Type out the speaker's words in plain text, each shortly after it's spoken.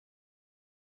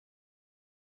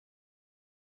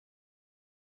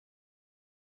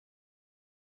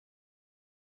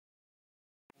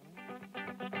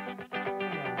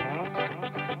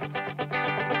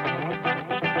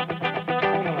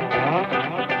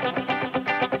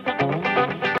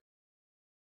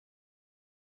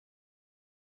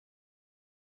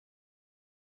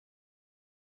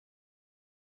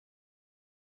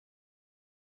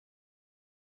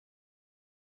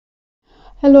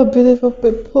Hello, beautiful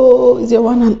people. It's your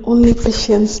one and only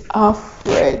Patience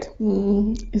Alfred.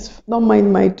 Don't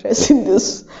mind my dressing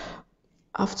this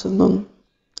afternoon.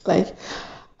 Like,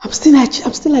 I'm still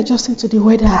adjusting to the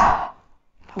weather.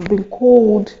 I've been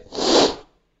cold.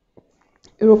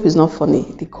 Europe is not funny.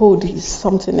 The cold is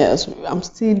something else. I'm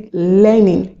still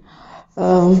learning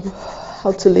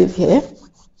how to live here.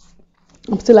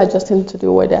 I'm still adjusting to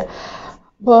the weather.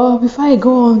 But before I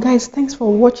go on, guys, thanks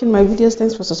for watching my videos.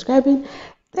 Thanks for subscribing.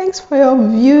 Thanks for your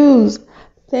views.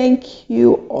 Thank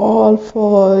you all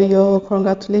for your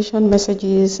congratulation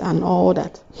messages and all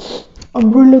that.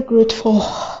 I'm really grateful.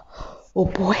 Oh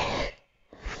boy,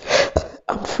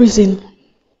 I'm freezing.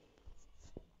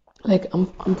 Like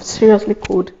I'm seriously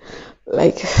cold.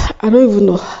 Like I don't even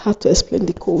know how to explain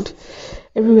the cold.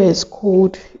 Everywhere is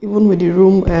cold, even with the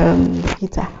room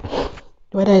heater.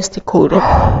 The weather is still cold.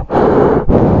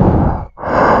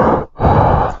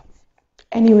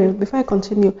 Anyway, before I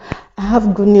continue, I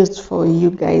have good news for you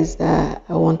guys that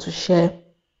I want to share.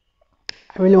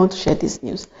 I really want to share this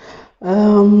news.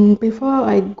 Before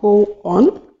I go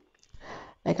on,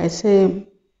 like I say,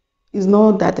 it's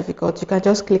not that difficult. You can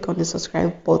just click on the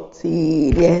subscribe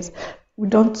button. Yes, we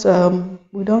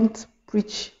don't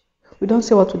preach. We don't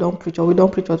say what we don't preach, or we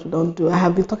don't preach what we don't do. I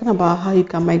have been talking about how you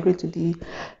can migrate to the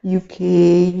UK,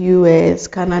 US,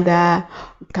 Canada,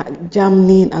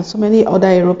 Germany, and so many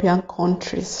other European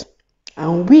countries.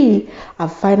 And we are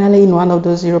finally in one of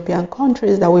those European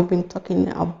countries that we've been talking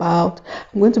about.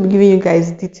 I'm going to be giving you guys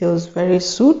details very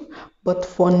soon. But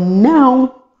for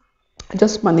now,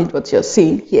 just manage what you're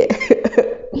seeing here.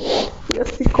 You're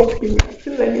still coping. You're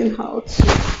still learning how to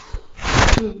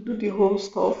do the whole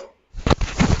stuff.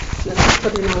 We are still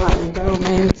studying our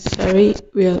environment. Sorry,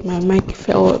 my mic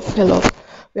fell off.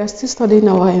 We are still studying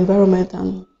our environment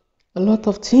and a lot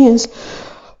of things.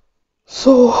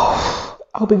 So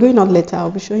I'll be going on later.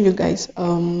 I'll be showing you guys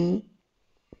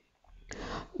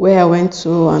where I went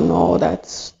to and all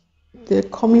that. The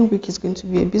coming week is going to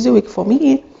be a busy week for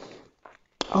me.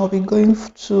 I'll be going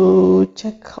to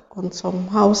check on some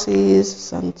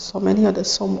houses and some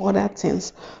other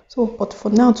things. So, but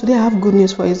for now, today I have good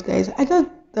news for you guys. I got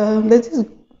there's this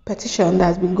petition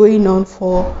that's been going on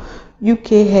for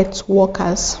UK health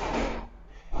workers.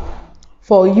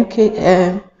 For UK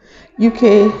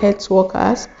health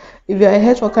workers. If you're a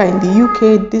health worker in the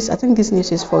UK, I think this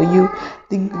news is for you.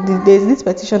 There's this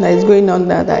petition that is going on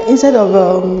that instead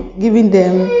of giving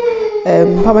them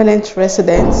permanent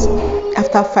residence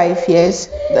after 5 years,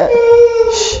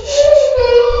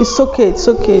 it's okay.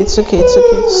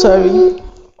 Sorry,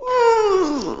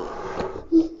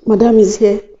 madam is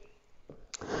here.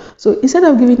 So instead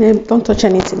of giving them, don't touch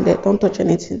anything there. Don't touch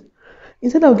anything.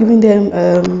 Instead of giving them,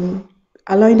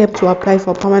 allowing them to apply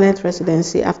for permanent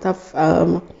residency after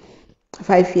 5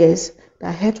 years,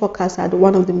 the health workers are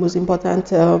one of the most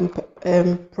important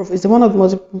it's one of the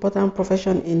most important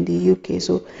profession in the UK.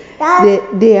 So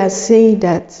they are saying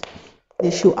that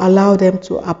they should allow them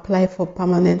to apply for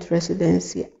permanent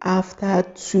residency after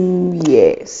 2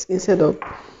 years instead of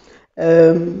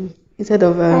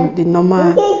the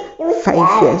normal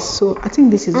 5 years. So I think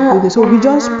this is good. So we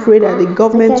just pray that the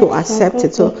government will accept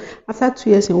it. So after 2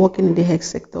 years in working in the health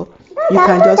sector, you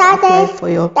can just apply for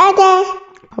your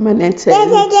permanent leave to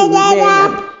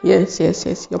remain. Yes.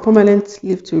 Your permanent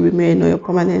leave to remain or your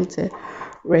permanent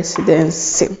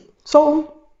residency.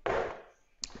 So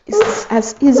it's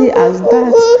as easy as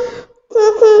that.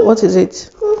 What is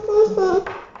it?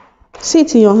 See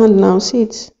it in your hand now. See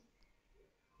it.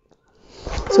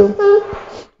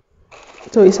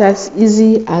 So it's as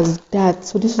easy as that.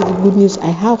 So this is the good news I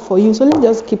have for you. So let's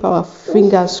just keep our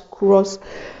fingers crossed.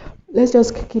 Let's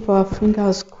just keep our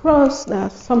fingers crossed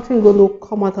that something going to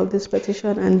come out of this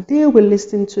petition and they will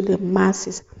listen to the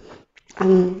masses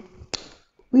and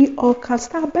we all can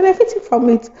start benefiting from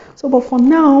it. So, but for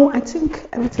now, I think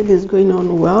everything is going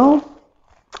on well.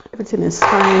 Everything is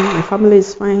fine. My family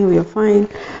is fine. We are fine.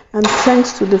 And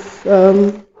thanks to the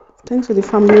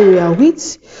family we are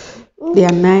with, they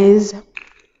are nice.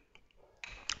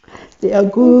 They are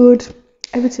good.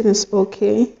 Everything is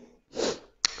okay.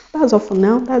 That's all for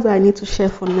now. That's what I need to share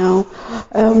for now.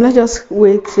 Let's just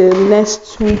wait till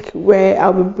next week where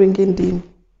I'll be bringing the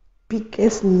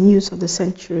biggest news of the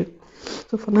century.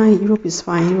 So for now, Europe is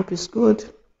fine. Europe is good.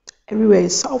 Everywhere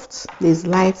is soft. There's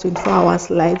light, 24 hours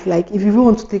light. Like if you even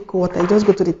want to take water, you just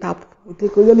go to the tap. You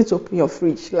don't need to open your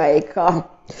fridge. Like there'll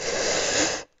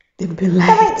be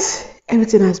light.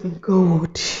 Everything has been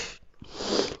good.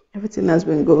 Everything has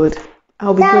been good.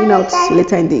 I'll be going out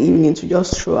later in the evening to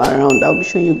just stroll around. I'll be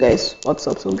showing you guys what's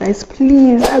up. So guys,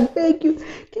 please, I beg you,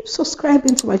 keep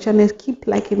subscribing to my channel, keep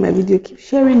liking my video, keep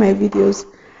sharing my videos.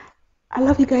 I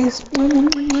love you guys.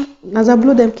 As I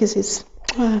blow them kisses.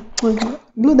 Blow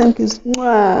them kiss.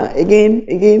 Again.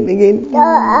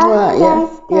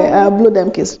 Yeah, I'll blow them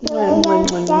kiss.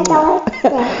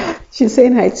 She's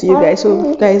saying hi to you guys.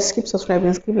 So guys, keep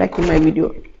subscribing, keep liking my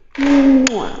video.